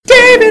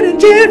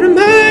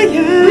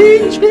Jeremiah.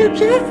 Read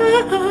scripture.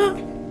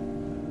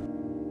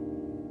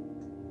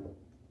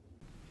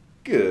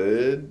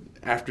 Good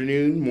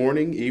afternoon,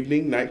 morning,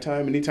 evening,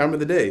 nighttime, any time of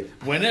the day.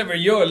 Whenever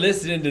you're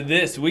listening to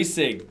this, we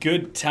say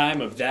good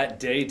time of that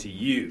day to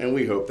you. And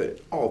we hope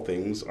that all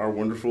things are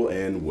wonderful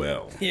and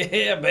well.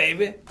 Yeah,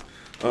 baby.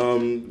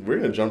 We're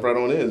going to jump right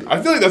on in. I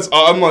feel like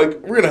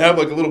we're going to have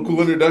like a little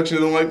cool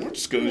introduction and we're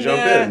just going to jump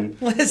in.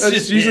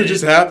 That usually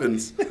just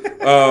happens.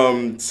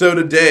 So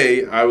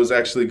today I was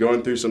actually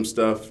going through some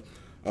stuff.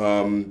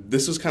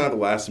 This was kind of the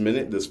last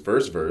minute, this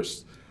first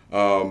verse.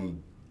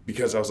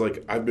 Because I was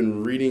like, I've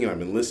been reading and I've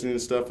been listening to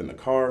stuff in the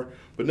car,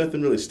 but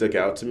nothing really stuck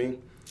out to me.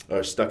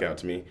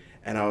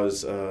 And I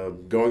was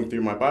going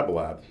through my Bible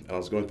app, and I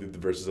was going through the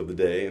verses of the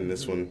day, and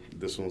this one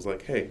was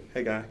like, hey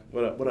guy,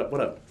 what up?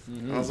 Mm-hmm.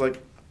 And I was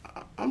like,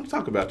 I'm going to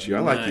talk about you. I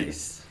like you.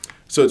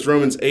 So it's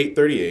Romans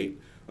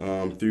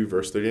 8:38 through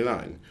verse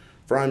 39.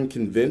 For I'm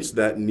convinced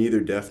that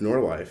neither death nor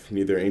life,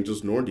 neither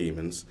angels nor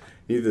demons,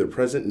 neither the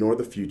present nor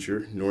the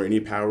future, nor any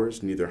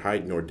powers, neither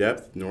height nor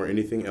depth, nor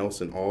anything else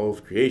in all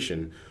of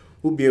creation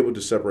will be able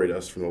to separate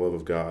us from the love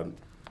of God.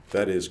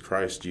 That is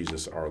Christ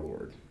Jesus our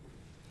Lord.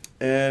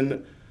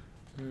 And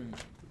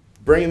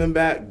bringing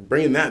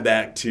that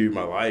back to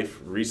my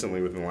life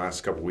recently within the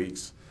last couple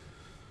weeks,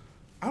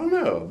 I don't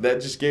know,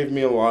 that just gave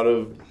me a lot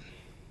of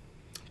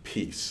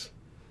peace.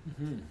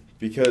 Mm-hmm.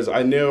 Because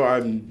I know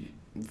I'm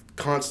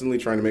constantly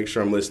trying to make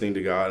sure I'm listening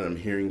to God and I'm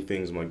hearing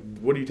things. I'm like,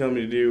 what are you telling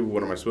me to do?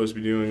 What am I supposed to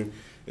be doing?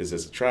 Is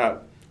this a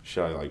trap?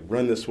 Should I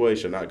run this way?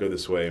 Should I not go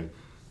this way?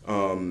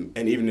 And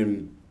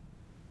even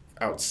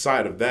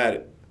outside of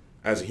that,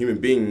 as a human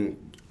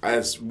being,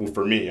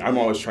 for me, I'm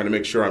always trying to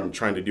make sure I'm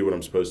trying to do what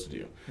I'm supposed to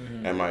do.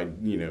 Mm-hmm. Am I,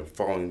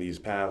 following these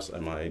paths?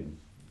 Am I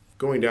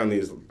going down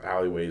these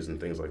alleyways and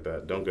things like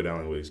that? Don't go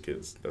down alleyways,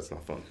 kids. That's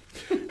not fun.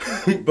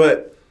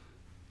 But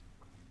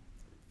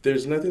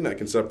there's nothing that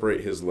can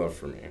separate his love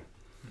from me.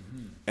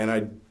 Mm-hmm.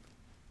 And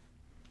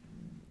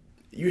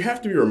you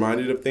have to be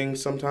reminded of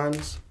things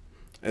sometimes.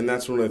 And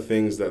that's one of the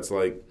things that's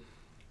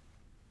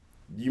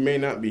you may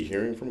not be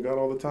hearing from God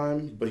all the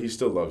time, but he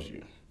still loves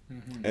you.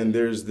 Mm-hmm. And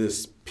there's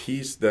this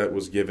peace that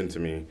was given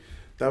to me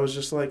that was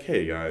just like,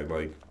 hey,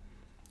 guy,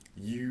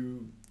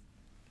 you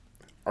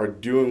are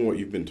doing what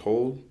you've been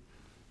told.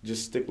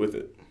 Just stick with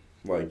it.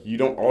 You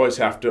don't always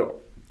have to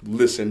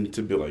listen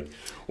to be like,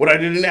 what do I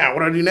do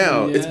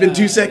now? Yeah, it's been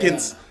 2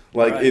 seconds.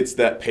 Yeah. Right. It's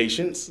that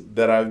patience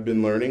that I've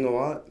been learning a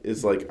lot.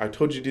 It's I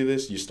told you to do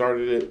this. You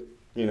started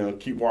it.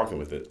 Keep walking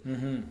with it.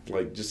 Mm-hmm.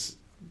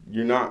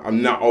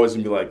 I'm not always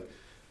going to be like,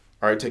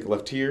 all right, take a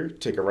left here,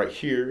 take a right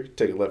here,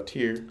 take a left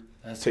here,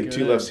 take good.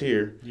 2 lefts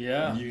here.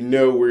 Yeah. You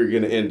know where you're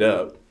going to end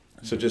up.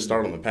 So just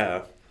start on the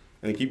path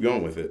and keep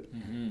going with it.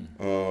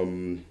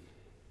 Mm-hmm.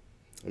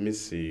 Let me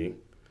see.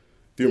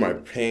 Through my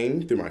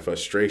pain, through my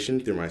frustration,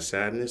 through my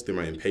sadness, through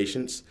my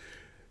impatience,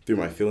 through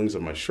my feelings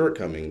of my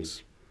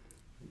shortcomings,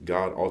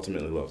 God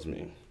ultimately loves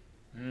me.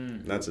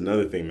 Mm. That's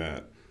another thing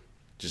that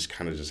just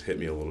kind of hit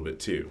me a little bit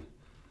too.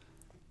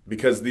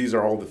 Because these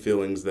are all the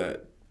feelings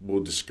that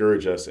will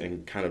discourage us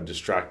and kind of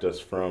distract us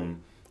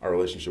from our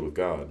relationship with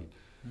God.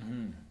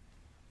 Mm-hmm.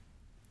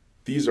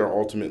 These are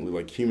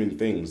ultimately human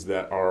things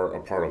that are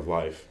a part of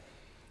life.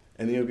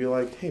 And then you'll be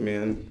like, hey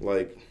man,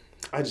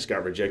 I just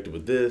got rejected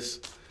with this.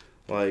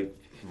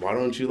 Why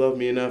don't you love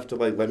me enough to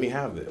let me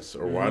have this?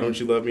 Or why don't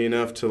you love me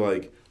enough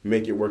to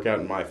make it work out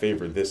in my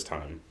favor this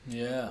time?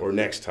 Yeah. Or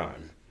next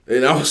time.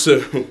 And also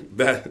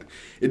that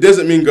it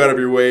doesn't mean go out of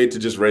your way to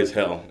just raise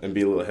hell and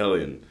be a little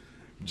hellion.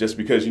 Just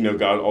because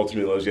God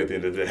ultimately loves you at the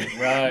end of the day.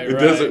 Right, It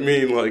doesn't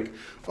mean I'm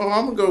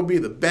going to go be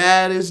the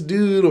baddest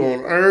dude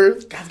on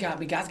earth. God's got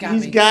me.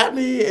 He's got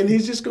me, and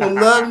he's just going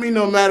to love me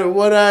no matter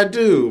what I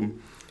do.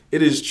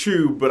 It is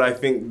true, but I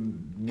think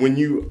when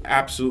you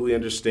absolutely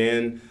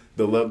understand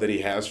the love that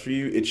he has for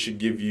you, it should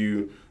give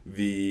you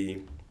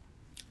I'm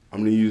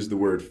going to use the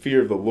word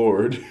fear of the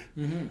Lord,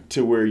 mm-hmm.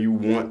 to where you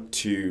want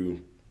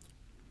to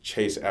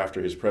chase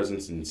after his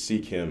presence and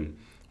seek him.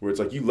 Where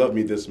it's you love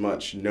me this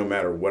much, no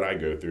matter what I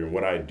go through and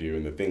what I do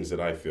and the things that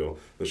I feel,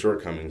 the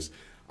shortcomings,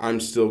 I'm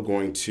still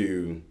going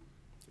to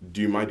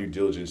do my due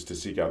diligence to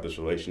seek out this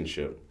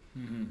relationship.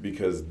 Mm-hmm.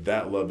 Because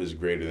that love is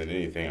greater than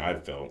anything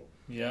I've felt.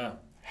 Yeah.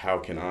 How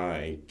can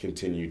I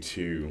continue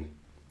to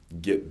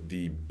get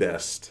the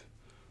best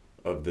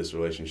of this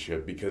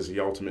relationship? Because he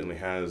ultimately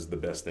has the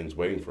best things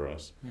waiting for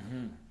us.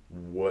 Mm-hmm.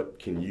 What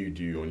can you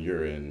do on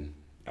your end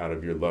out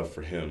of your love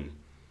for him?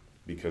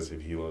 Because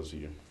if he loves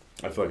you.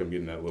 I feel like I'm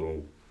getting that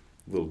little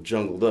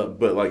jungled up,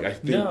 but I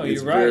think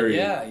it's right. Very,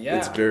 yeah.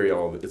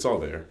 It's all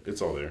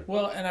there.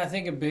 Well, and I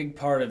think a big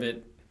part of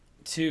it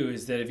too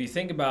is that if you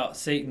think about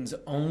Satan's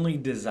only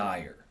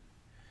desire,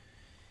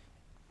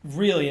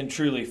 really and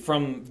truly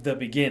from the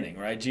beginning,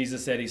 right?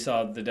 Jesus said he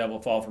saw the devil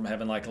fall from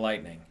heaven like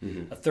lightning.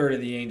 Mm-hmm. A third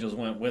of the angels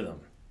went with him.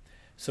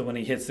 So when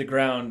he hits the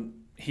ground,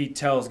 he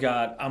tells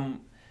God,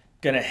 I'm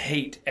going to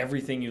hate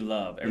everything you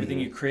love. Everything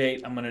mm-hmm. you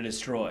create, I'm going to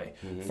destroy.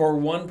 Mm-hmm. For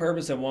one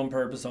purpose and one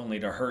purpose only,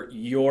 to hurt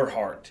your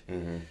heart.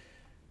 Mm-hmm.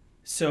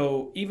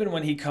 So even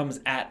when he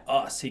comes at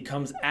us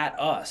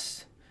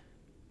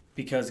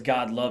because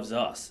God loves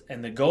us.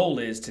 And the goal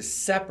is to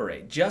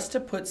separate, just to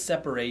put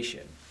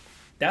separation.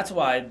 That's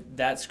why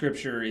that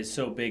scripture is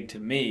so big to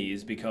me,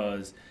 is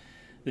because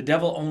the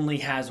devil only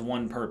has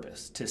one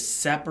purpose: to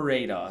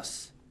separate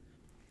us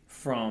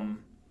from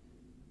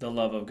the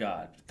love of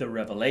God, the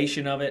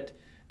revelation of it,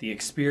 the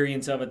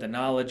experience of it, the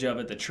knowledge of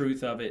it, the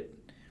truth of it.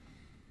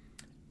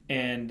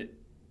 And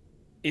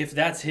if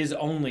that's his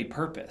only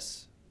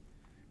purpose,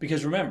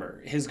 because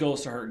remember, his goal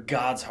is to hurt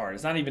God's heart.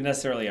 It's not even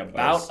necessarily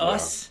about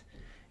us. Yeah.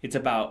 It's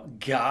about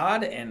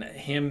God and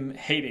him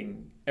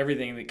hating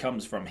everything that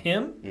comes from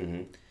him.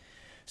 Mm-hmm.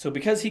 So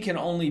because he can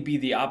only be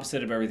the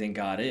opposite of everything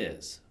God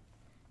is,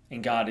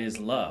 and God is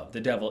love,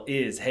 the devil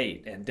is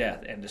hate and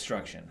death and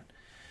destruction.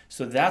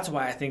 So that's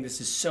why I think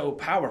this is so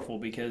powerful,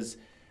 because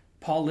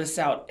Paul lists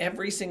out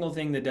every single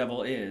thing the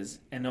devil is,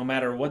 and no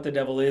matter what the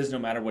devil is, no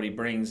matter what he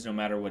brings, no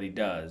matter what he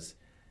does,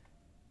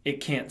 it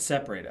can't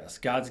separate us.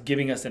 God's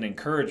giving us an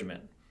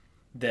encouragement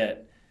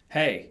that,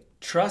 hey,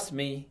 trust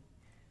me,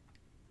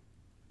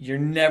 you're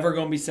never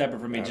going to be separate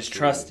from me. Absolutely. Just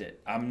trust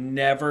it. I'm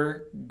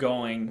never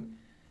going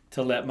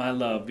to let my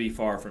love be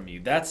far from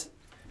you. That's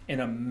an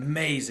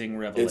amazing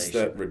revelation. It's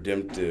that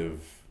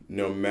redemptive,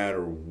 no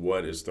matter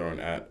what is thrown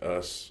at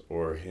us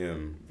or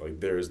him, like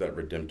there is that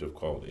redemptive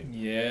quality.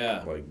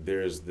 Yeah. Like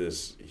there's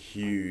this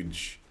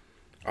huge,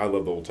 I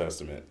love the Old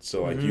Testament.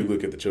 So like you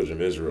look at the children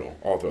of Israel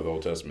all throughout the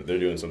Old Testament, they're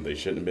doing something they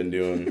shouldn't have been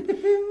doing.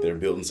 They're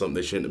building something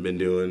they shouldn't have been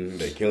doing.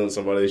 They're killing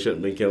somebody they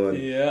shouldn't have been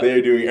killing. Yeah.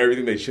 They're doing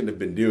everything they shouldn't have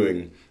been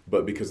doing.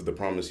 But because of the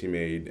promise he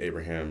made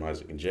Abraham,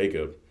 Isaac, and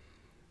Jacob,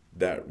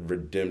 that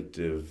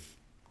redemptive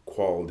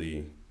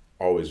quality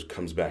always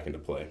comes back into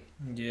play.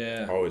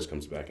 Yeah. Always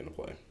comes back into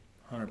play.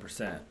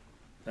 100%.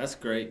 That's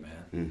great,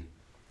 man.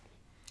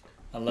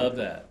 I love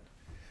that.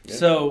 Yeah.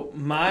 So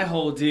my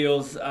whole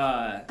deal's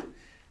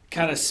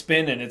kind of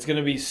spinning. It's going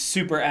to be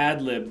super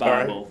ad-lib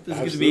Bible. Right.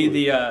 This is going to be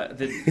the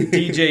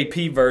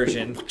DJP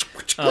version.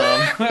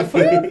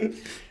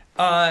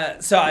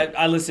 So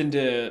I listened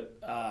to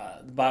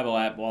the Bible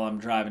app while I'm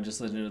driving, just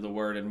listening to the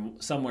Word,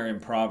 and somewhere in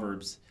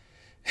Proverbs,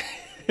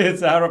 I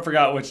don't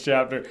forgot which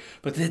chapter,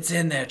 but it's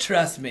in there.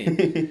 Trust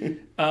me.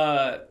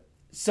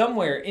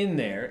 Somewhere in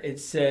there, it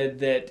said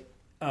that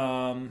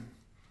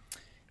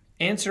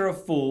answer a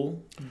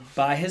fool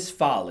by his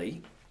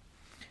folly,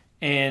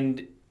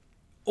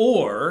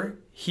 or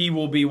he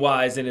will be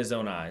wise in his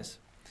own eyes.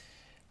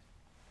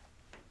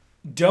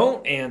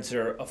 Don't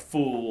answer a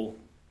fool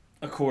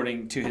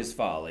according to his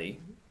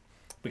folly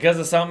because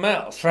of something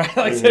else, right?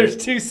 Like there's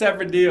two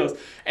separate deals.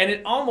 And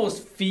it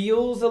almost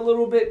feels a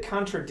little bit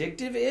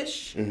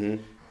contradictive-ish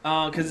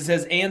because it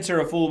says answer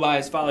a fool by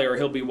his folly or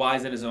he'll be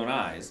wise in his own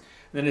eyes.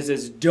 Then it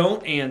says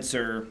don't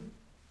answer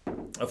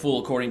a fool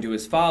according to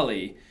his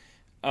folly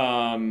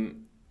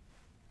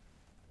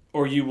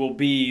or you will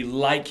be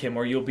like him,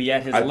 or you'll be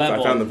at his level.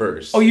 I found the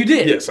verse. Oh, you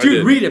did? Yes, Dude, I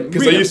did. Read it.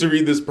 Because I used to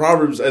read this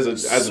Proverbs as a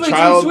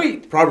child.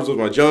 Sweet. Proverbs was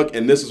my junk,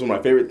 and this is one of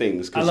my favorite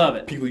things. I love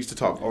it. People used to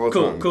talk all the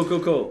time.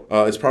 Cool.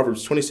 It's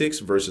Proverbs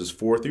 26, verses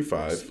 4 through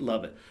 5.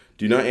 Love it.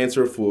 Do not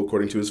answer a fool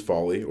according to his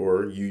folly,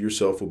 or you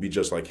yourself will be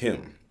just like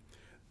him.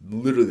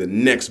 Literally the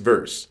next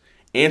verse.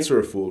 Answer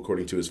a fool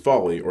according to his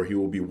folly, or he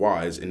will be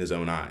wise in his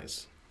own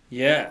eyes.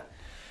 Yeah.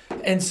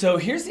 And so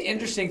here's the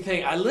interesting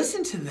thing. I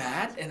listened to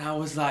that and I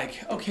was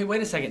like, okay,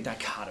 wait a second,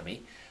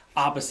 dichotomy.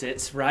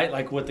 Opposites, right?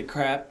 Like what the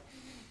crap.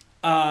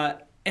 And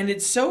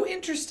it's so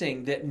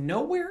interesting that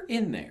nowhere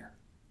in there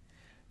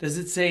does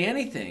it say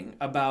anything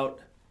about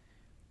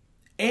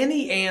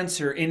any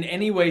answer in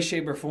any way,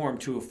 shape, or form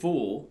to a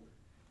fool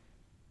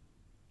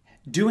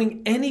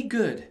doing any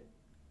good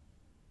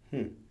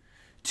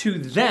to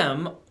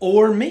them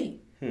or me.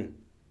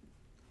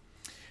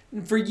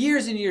 For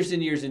years and years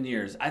and years and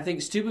years, I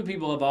think stupid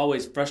people have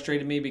always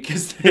frustrated me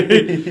because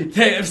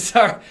I'm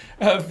sorry.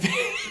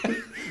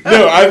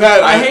 No,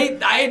 I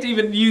hate to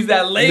even use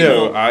that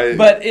label. No,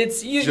 but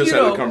it's you just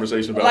know, had a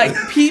conversation about like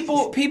it.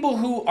 people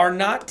who are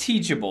not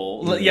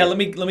teachable. Mm-hmm. Yeah, let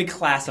me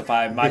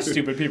classify my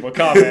stupid people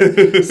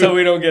comment so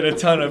we don't get a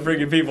ton of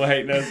freaking people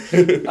hating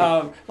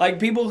us. Like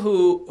people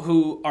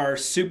who are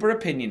super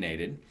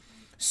opinionated,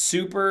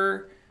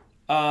 super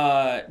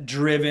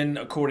driven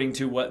according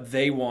to what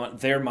they want,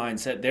 their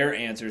mindset, their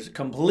answers,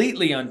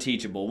 completely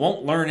unteachable,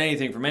 won't learn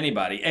anything from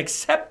anybody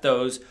except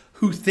those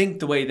who think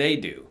the way they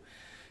do.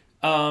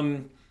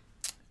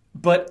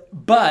 But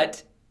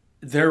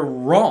they're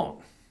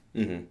wrong.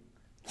 Mm-hmm.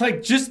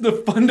 Like just the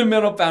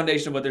fundamental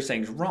foundation of what they're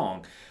saying is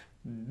wrong.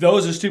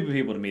 Those are stupid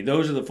people to me.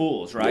 Those are the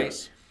fools, right?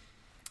 Yes.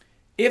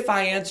 If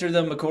I answer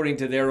them according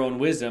to their own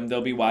wisdom,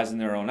 they'll be wise in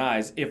their own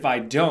eyes. If I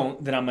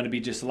don't, then I'm going to be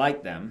just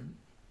like them.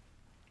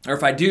 Or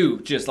if I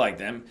do just like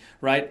them,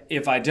 right?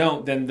 If I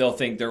don't, then they'll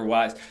think they're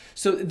wise.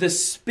 So the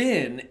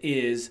spin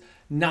is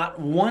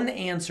not one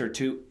answer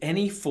to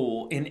any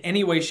fool in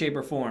any way, shape,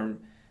 or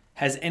form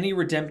has any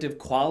redemptive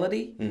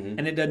quality,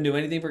 and it doesn't do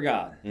anything for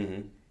God.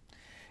 Mm-hmm.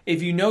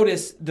 If you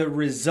notice, the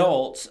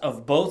results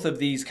of both of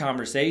these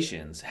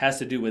conversations has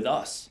to do with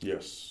us.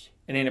 Yes.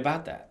 It ain't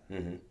about that.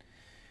 Mm-hmm.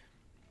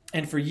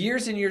 And for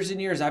years and years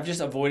and years, I've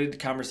just avoided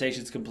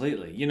conversations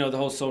completely. You know, the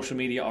whole social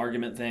media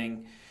argument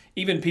thing.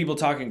 Even people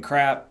talking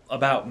crap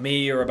about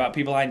me or about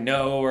people I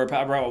know or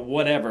about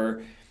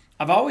whatever.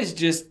 I've always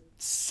just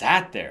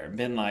sat there and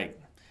been like,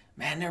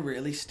 man, they're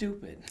really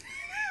stupid.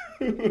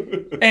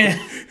 and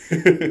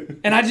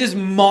I just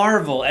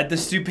marvel at the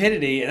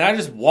stupidity and I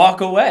just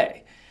walk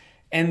away.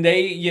 And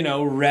they, you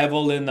know,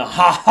 revel in the,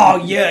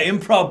 yeah,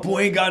 improv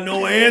boy ain't got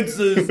no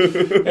answers.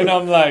 And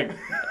I'm like,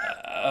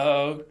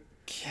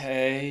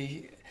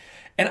 okay.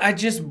 And I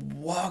just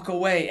walk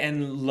away,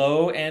 and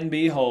lo and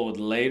behold,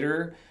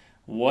 later,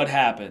 what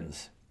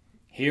happens?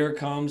 Here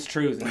comes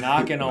truth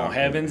knocking on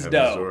heaven's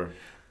door.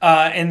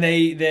 And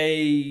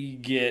they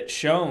get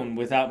shown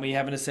without me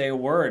having to say a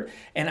word.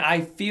 And I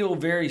feel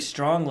very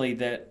strongly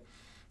that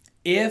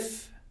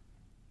if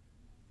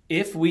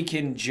we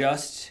can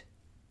just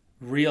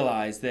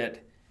realize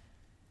that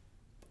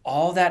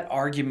all that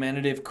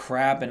argumentative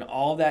crap and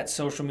all that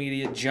social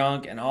media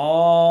junk and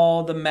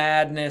all the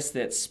madness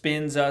that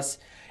spins us,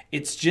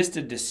 it's just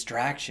a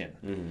distraction.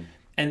 Mm-hmm.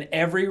 And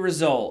every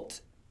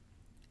result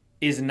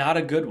is not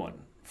a good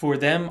one for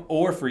them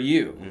or for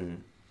you. Mm-hmm.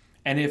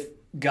 And if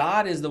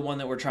God is the one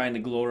that we're trying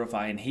to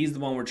glorify and he's the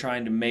one we're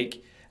trying to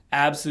make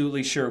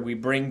absolutely sure we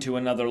bring to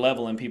another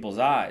level in people's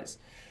eyes,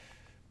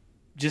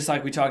 just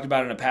like we talked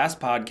about in a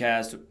past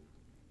podcast,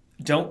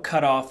 don't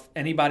cut off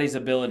anybody's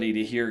ability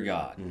to hear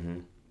God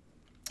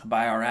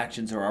by our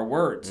actions or our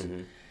words.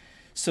 Mm-hmm.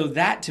 So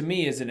that to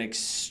me is an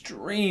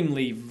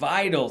extremely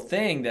vital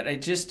thing that I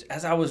just,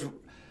 as I was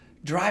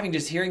driving,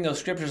 just hearing those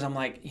scriptures, I'm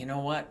like, you know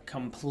what?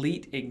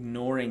 Complete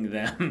ignoring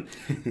them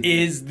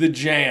is the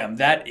jam.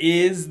 That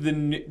is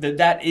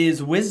that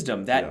is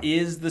wisdom. That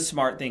is the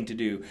smart thing to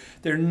do.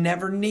 There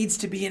never needs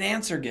to be an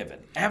answer given,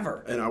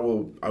 ever. And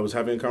I was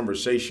having a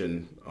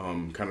conversation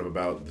kind of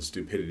about the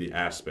stupidity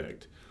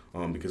aspect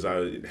because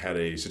I had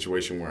a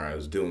situation where I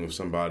was dealing with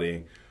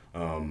somebody.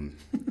 I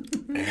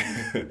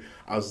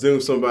was dealing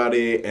with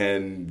somebody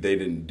and they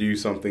didn't do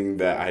something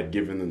that I had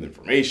given them the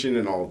information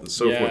and all this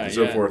so forth and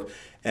so forth.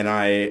 And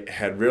I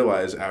had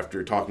realized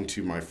after talking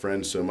to my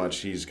friend so much,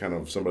 he's kind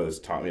of somebody that's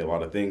taught me a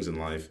lot of things in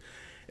life,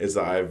 is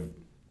that I've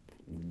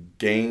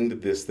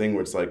gained this thing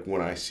where it's like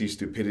when I see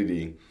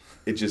stupidity,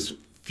 it just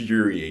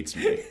infuriates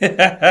me.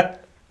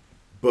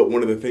 But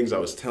one of the things I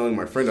was telling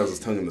my friend, I was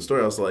telling him the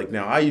story, I was like,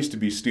 now I used to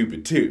be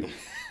stupid too.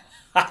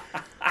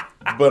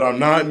 But I'm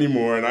not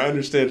anymore, and I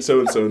understand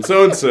so-and-so and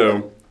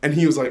so-and-so. And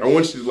he was like, I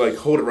want you to, like,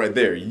 hold it right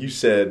there. You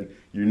said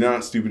you're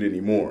not stupid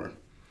anymore.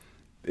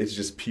 It's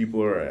just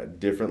people are at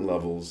different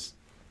levels.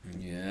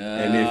 Yeah.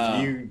 And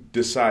if you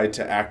decide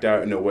to act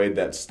out in a way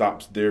that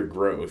stops their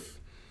growth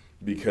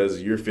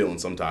because you're feeling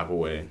some type of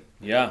way,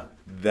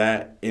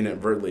 that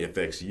inadvertently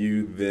affects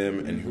you, them,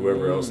 and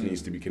whoever else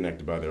needs to be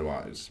connected by their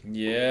lives.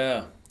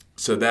 Yeah.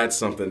 So that's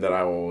something that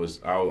I'll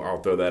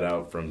throw that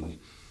out from...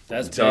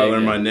 Until I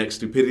learn my next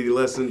stupidity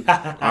lesson,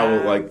 I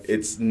will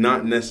it's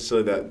not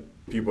necessarily that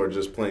people are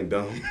just plain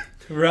dumb.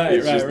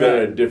 It's just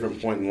they're at a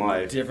different point in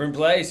life. Different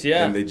place,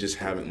 yeah. And they just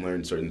haven't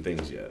learned certain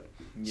things yet.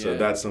 Yeah. So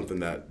that's something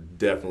that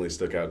definitely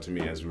stuck out to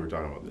me as we were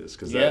talking about this.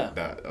 Because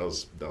that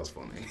was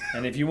funny.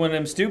 And if you want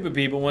them stupid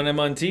people, one of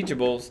them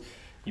unteachables,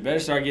 you better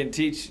start getting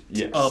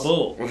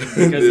teachable.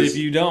 Because if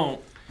you don't,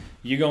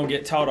 you're going to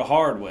get taught a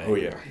hard way. Oh,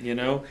 yeah. You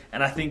know?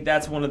 And I think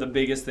that's one of the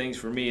biggest things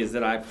for me is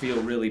that I feel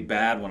really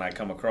bad when I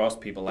come across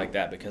people like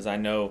that because I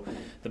know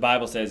the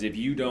Bible says if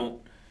you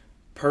don't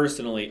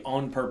personally,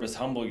 on purpose,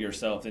 humble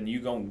yourself, then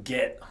you're going to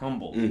get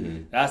humbled.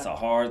 Mm-hmm. That's a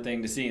hard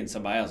thing to see in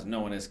somebody else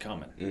knowing it's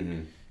coming.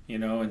 Mm-hmm. You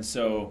know? And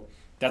so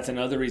that's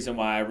another reason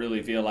why I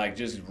really feel like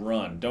just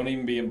run. Don't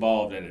even be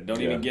involved in it.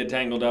 Don't even get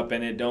tangled up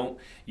in it.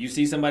 You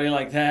see somebody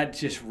like that,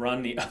 just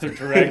run the other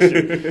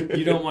direction.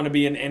 You don't want to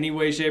be in any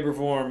way, shape, or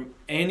form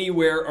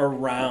anywhere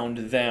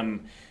around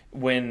them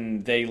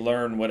when they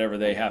learn whatever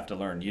they have to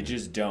learn. You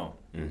just don't.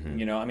 Mm-hmm.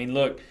 You know, I mean,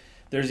 look,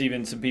 there's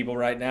even some people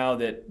right now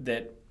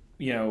that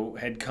you know,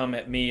 had come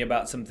at me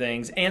about some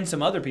things and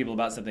some other people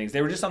about some things.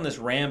 They were just on this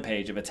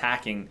rampage of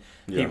attacking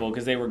people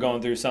because they were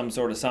going through some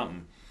sort of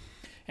something.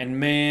 And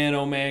man,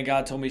 oh man,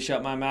 God told me to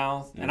shut my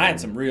mouth. And I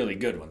had some really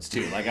good ones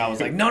too. Like I was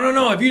like,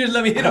 no, if you just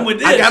let me hit him with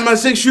this. I got my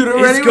 6-shooter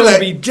ready. It's going to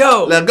be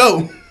dope. Let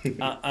go.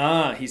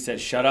 He said,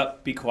 shut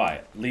up, be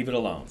quiet, leave it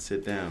alone.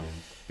 Sit down,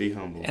 be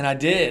humble. And I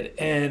did.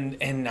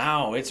 And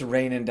now it's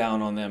raining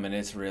down on them and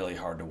it's really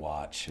hard to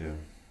watch. Yeah.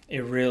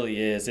 It really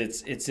is.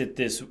 It's at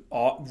this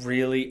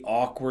really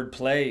awkward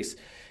place.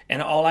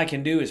 And all I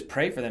can do is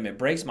pray for them. It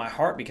breaks my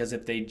heart because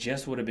if they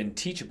just would have been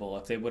teachable,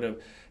 if they would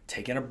have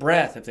taken a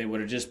breath, if they would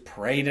have just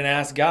prayed and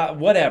asked God,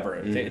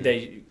 whatever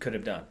they could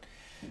have done.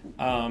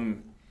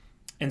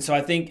 And so I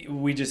think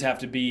we just have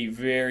to be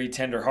very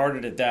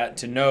tenderhearted at that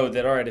to know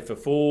that, all right,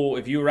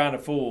 if you're around a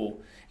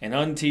fool, an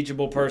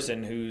unteachable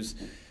person who's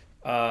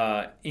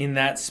in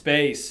that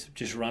space,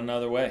 just run the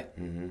other way.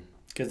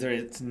 Because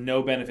it's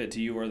no benefit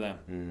to you or them.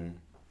 Mm-hmm.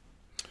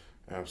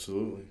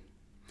 Absolutely.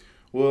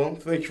 Well,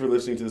 thank you for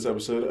listening to this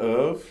episode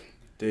of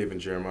Dave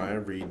and Jeremiah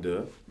read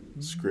the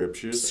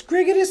scriptures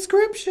Scriggity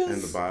scriptures.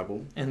 and the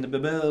Bible. And the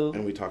Bible.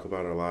 And we talk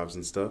about our lives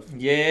and stuff.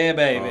 Yeah,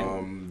 baby.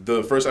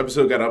 The first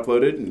episode got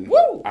uploaded, and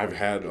Woo! I've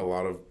had a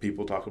lot of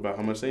people talk about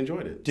how much they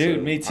enjoyed it. Dude,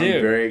 So me too.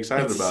 I'm very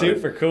excited It's about it.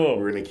 super cool.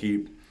 We're going to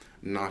keep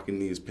knocking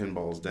these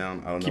pinballs down.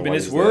 I don't know Keeping why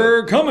this he's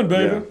word coming,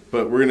 baby. Yeah,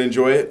 but we're going to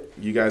enjoy it.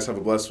 You guys have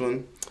a blessed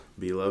one.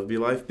 Be love, be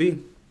life, be.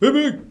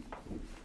 Baby.